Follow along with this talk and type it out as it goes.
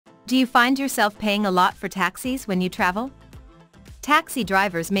Do you find yourself paying a lot for taxis when you travel? Taxi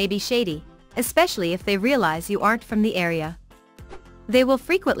drivers may be shady, especially if they realize you aren't from the area. They will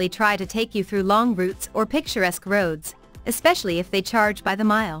frequently try to take you through long routes or picturesque roads, especially if they charge by the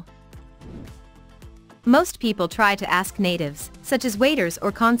mile. Most people try to ask natives, such as waiters or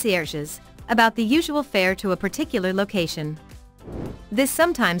concierges, about the usual fare to a particular location. This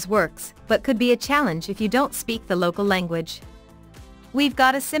sometimes works, but could be a challenge if you don't speak the local language. We've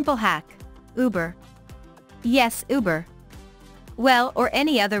got a simple hack: Uber. Yes, Uber. Well, or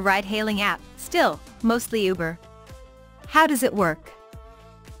any other ride-hailing app, still, mostly Uber. How does it work?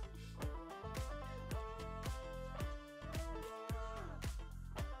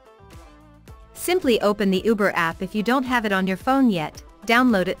 Simply open the Uber app. If you don't have it on your phone yet,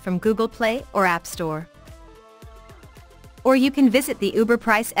 download it from Google Play or App Store. Or you can visit the Uber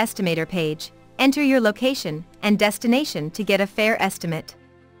price estimator page, enter your location and destination to get a fare estimate.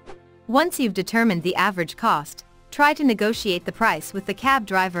 Once you've determined the average cost, try to negotiate the price with the cab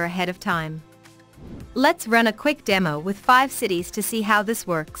driver ahead of time. Let's run a quick demo with 5 cities to see how this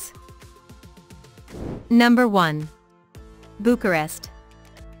works. Number 1. Bucharest.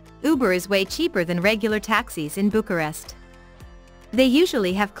 Uber is way cheaper than regular taxis in Bucharest. They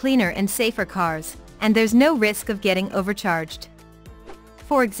usually have cleaner and safer cars, and there's no risk of getting overcharged.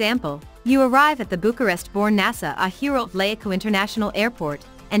 For example, you arrive at the Bucharest-born NASA Ahirol International Airport,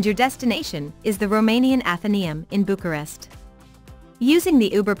 and your destination is the Romanian Athenaeum in Bucharest. Using the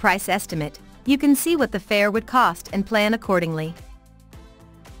Uber price estimate, you can see what the fare would cost and plan accordingly.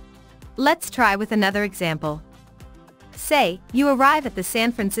 Let's try with another example. Say, you arrive at the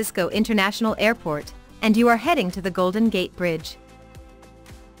San Francisco International Airport, and you are heading to the Golden Gate Bridge.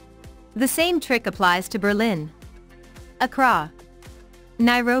 The same trick applies to Berlin, Accra,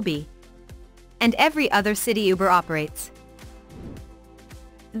 Nairobi, and every other city Uber operates.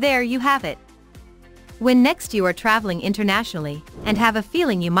 There you have it. When next you are traveling internationally, and have a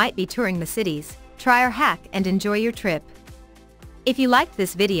feeling you might be touring the cities, try our hack and enjoy your trip. If you liked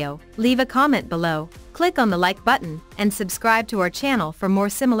this video, leave a comment below, click on the like button, and subscribe to our channel for more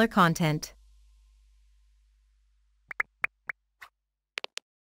similar content.